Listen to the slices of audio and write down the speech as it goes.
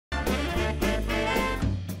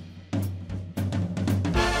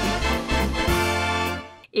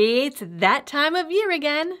It's that time of year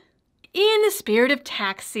again. In the spirit of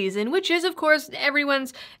tax season, which is, of course,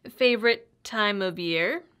 everyone's favorite time of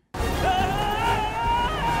year,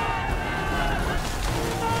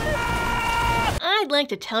 I'd like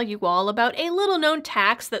to tell you all about a little-known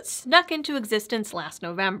tax that snuck into existence last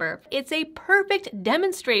November. It's a perfect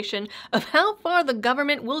demonstration of how far the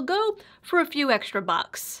government will go for a few extra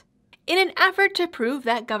bucks. In an effort to prove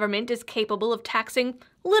that government is capable of taxing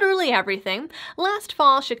literally everything, last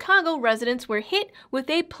fall Chicago residents were hit with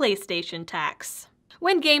a PlayStation tax.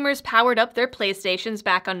 When gamers powered up their PlayStations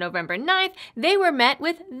back on November 9th, they were met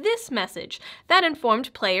with this message that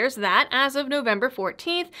informed players that, as of November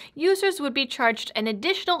 14th, users would be charged an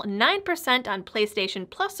additional 9% on PlayStation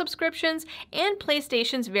Plus subscriptions and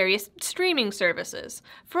PlayStation's various streaming services.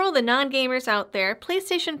 For all the non-gamers out there,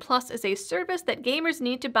 PlayStation Plus is a service that gamers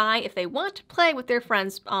need to buy if they want to play with their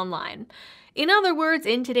friends online. In other words,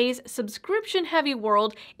 in today's subscription-heavy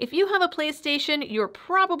world, if you have a PlayStation, you're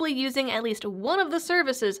probably using at least one of the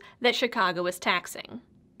services that Chicago is taxing.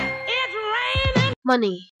 It's raining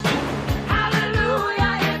Money.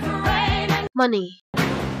 Hallelujah, it's raining Money.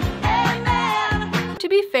 Amen. To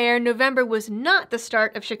be fair, November was not the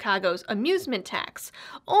start of Chicago's amusement tax,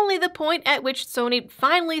 only the point at which Sony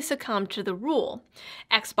finally succumbed to the rule.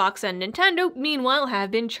 Xbox and Nintendo, meanwhile,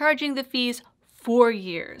 have been charging the fees for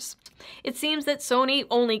years. It seems that Sony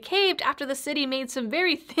only caved after the city made some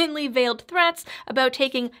very thinly veiled threats about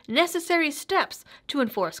taking necessary steps to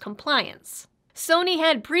enforce compliance. Sony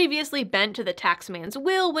had previously bent to the taxman's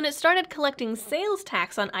will when it started collecting sales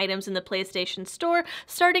tax on items in the PlayStation Store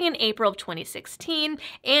starting in April of 2016,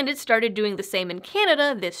 and it started doing the same in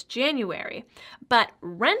Canada this January. But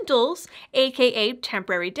rentals, aka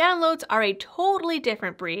temporary downloads, are a totally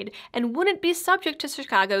different breed and wouldn't be subject to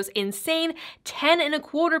Chicago's insane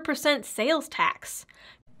 10.25% sales tax.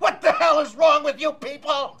 What the hell is wrong with you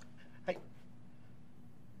people?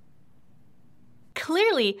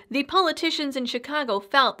 Clearly, the politicians in Chicago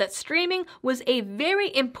felt that streaming was a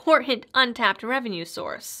very important untapped revenue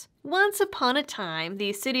source. Once upon a time,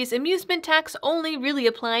 the city's amusement tax only really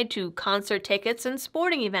applied to concert tickets and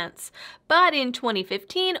sporting events, but in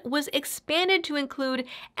 2015 was expanded to include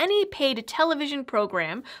any paid television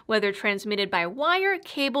program, whether transmitted by wire,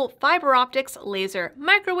 cable, fiber optics, laser,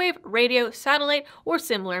 microwave, radio, satellite, or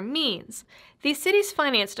similar means. The city's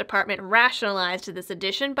finance department rationalized this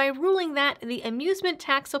addition by ruling that the amusement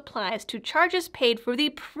tax applies to charges paid for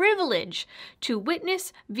the privilege to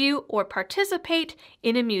witness, view, or participate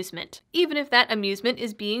in amusement, even if that amusement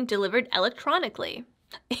is being delivered electronically.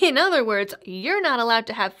 In other words, you're not allowed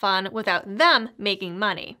to have fun without them making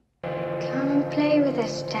money. Come play with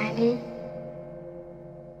us, Daddy.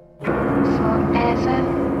 Forever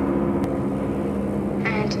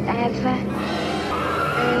and ever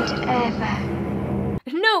and ever.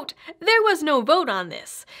 Note, there was no vote on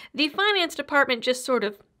this. The finance department just sort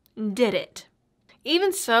of did it.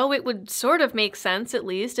 Even so, it would sort of make sense, at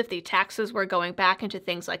least, if the taxes were going back into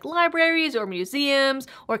things like libraries or museums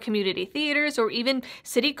or community theaters or even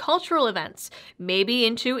city cultural events, maybe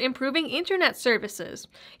into improving internet services.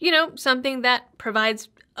 You know, something that provides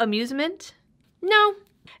amusement? No.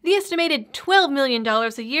 The estimated $12 million a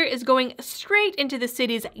year is going straight into the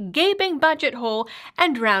city's gaping budget hole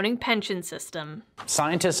and drowning pension system.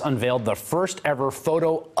 Scientists unveiled the first ever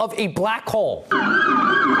photo of a black hole.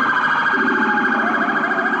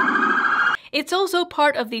 It's also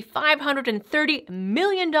part of the $530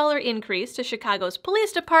 million increase to Chicago's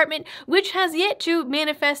police department, which has yet to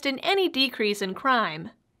manifest in any decrease in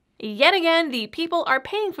crime. Yet again, the people are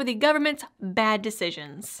paying for the government's bad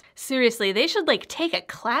decisions. Seriously, they should take a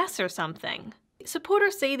class or something.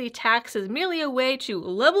 Supporters say the tax is merely a way to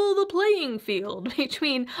level the playing field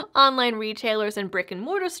between online retailers and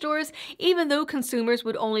brick-and-mortar stores, even though consumers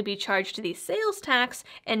would only be charged the sales tax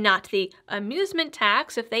and not the amusement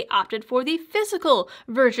tax if they opted for the physical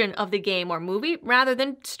version of the game or movie rather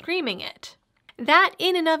than streaming it. That,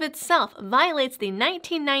 in and of itself, violates the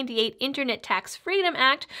 1998 Internet Tax Freedom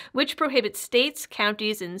Act, which prohibits states,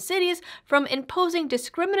 counties, and cities from imposing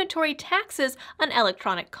discriminatory taxes on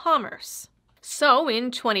electronic commerce. So, in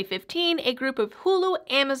 2015, a group of Hulu,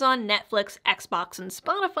 Amazon, Netflix, Xbox, and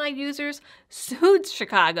Spotify users sued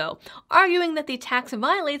Chicago, arguing that the tax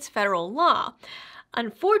violates federal law.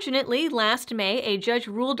 Unfortunately, last May, a judge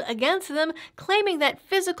ruled against them, claiming that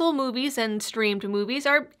physical movies and streamed movies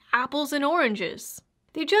are apples and oranges.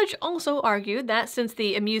 The judge also argued that since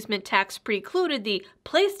the amusement tax precluded the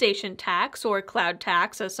PlayStation tax, or cloud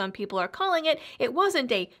tax as some people are calling it, it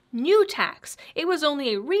wasn't a new tax. It was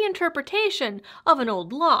only a reinterpretation of an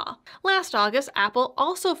old law. Last August, Apple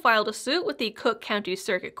also filed a suit with the Cook County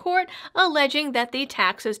Circuit Court alleging that the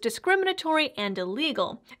tax is discriminatory and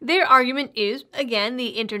illegal. Their argument is, again, the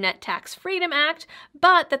Internet Tax Freedom Act,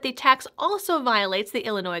 but that the tax also violates the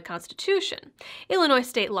Illinois Constitution. Illinois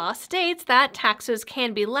state law states that taxes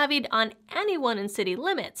can be levied on anyone in city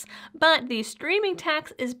limits, but the streaming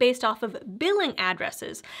tax is based off of billing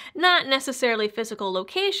addresses, not necessarily physical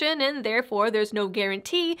location, and therefore there's no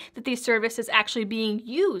guarantee that the service is actually being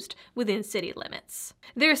used within city limits.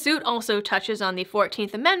 Their suit also touches on the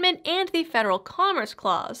 14th Amendment and the Federal Commerce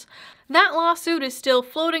Clause. That lawsuit is still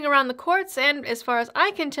floating around the courts and, as far as I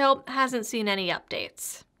can tell, hasn't seen any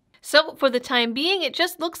updates. So, for the time being, it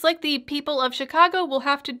just looks like the people of Chicago will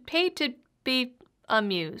have to pay to be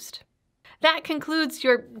amused. That concludes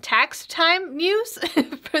your tax time news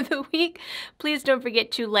for the week. Please don't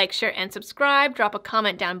forget to like, share, and subscribe. Drop a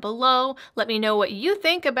comment down below. Let me know what you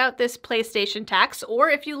think about this PlayStation tax, or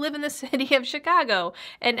if you live in the city of Chicago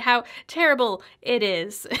and how terrible it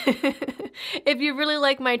is. If you really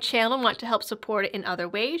like my channel and want to help support it in other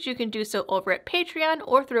ways, you can do so over at Patreon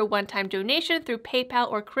or through a one-time donation through PayPal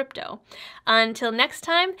or crypto. Until next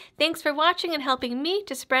time, thanks for watching and helping me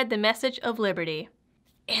to spread the message of liberty.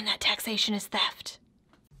 And that taxation is theft.